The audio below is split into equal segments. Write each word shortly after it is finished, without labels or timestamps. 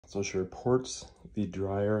So she reports the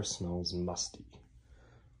dryer smells musty.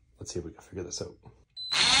 Let's see if we can figure this out.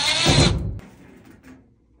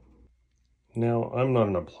 Now, I'm not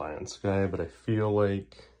an appliance guy, but I feel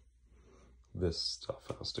like this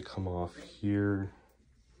stuff has to come off here.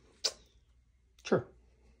 Sure.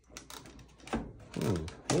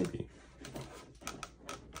 Maybe.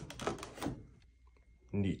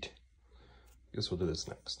 Neat. Guess we'll do this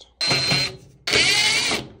next.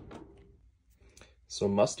 So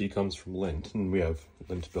Musty comes from Lint, and we have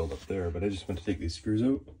lint buildup there, but I just want to take these screws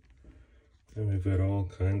out. And we've got all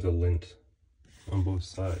kinds of lint on both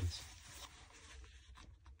sides.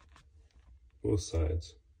 Both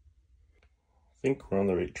sides. I think we're on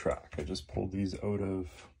the right track. I just pulled these out of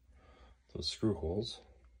those screw holes.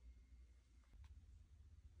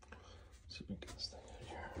 Let's see if we can get this thing out of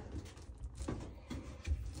here.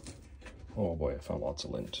 Oh boy, I found lots of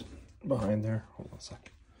lint behind there. Hold on a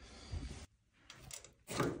sec.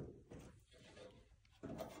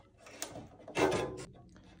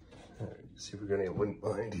 Alright, see if we got any lint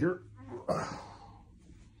behind here.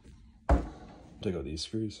 Take out these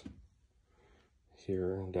screws.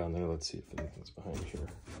 Here and down there. Let's see if anything's behind here.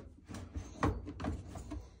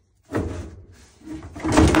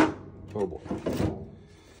 Oh boy.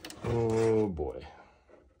 Oh boy.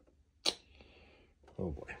 Oh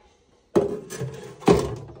boy.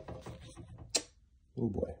 Oh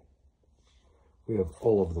boy. We have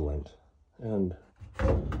all of the lint. And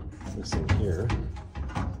this in here.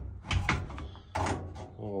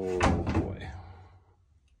 Oh boy.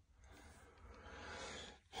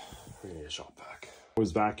 We need a shop vac. I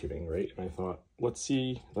was vacuuming, right? And I thought, let's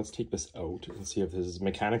take this out and see if this is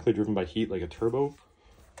mechanically driven by heat like a turbo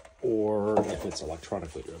or if it's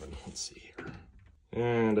electronically driven. Let's see here.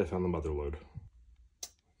 And I found the mother load.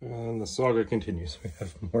 And the saga continues. We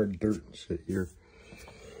have more dirt and shit here.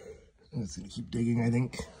 It's gonna keep digging, I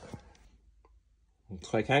think.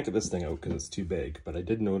 So I can't get this thing out because it's too big, but I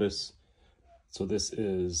did notice, so this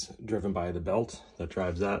is driven by the belt that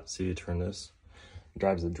drives that. See, you turn this.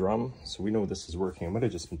 Drives the drum, so we know this is working. It might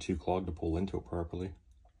have just been too clogged to pull into it properly.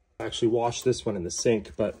 I actually washed this one in the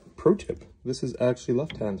sink, but pro tip, this is actually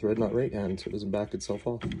left hand thread, not right hand, so it doesn't back itself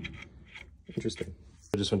off. Interesting.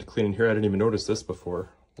 I just went to clean in here. I didn't even notice this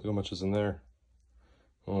before. Look how much is in there.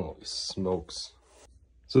 Holy smokes.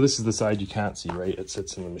 So this is the side you can't see, right? It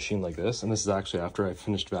sits in the machine like this, and this is actually after I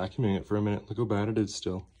finished vacuuming it for a minute. Look how bad it is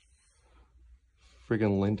still.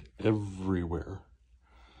 Friggin' lint everywhere.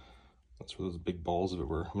 That's where those big balls of it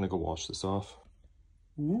were. I'm gonna go wash this off.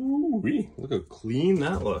 Ooh-wee, look how clean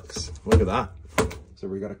that looks. Look at that. So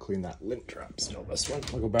we gotta clean that lint trap still, this one.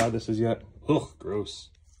 Look how bad this is yet. Ugh,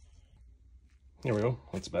 gross. There we go,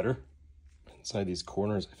 that's better. Inside these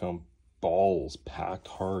corners, I found balls packed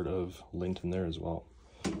hard of lint in there as well.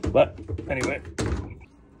 But anyway,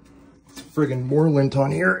 friggin' more lint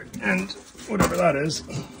on here and whatever that is.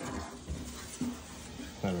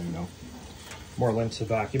 I don't even know. More lint to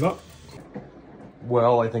vacuum up.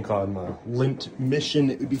 Well, I think on the lint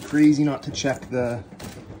mission, it would be crazy not to check the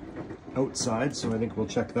outside, so I think we'll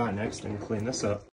check that next and clean this up.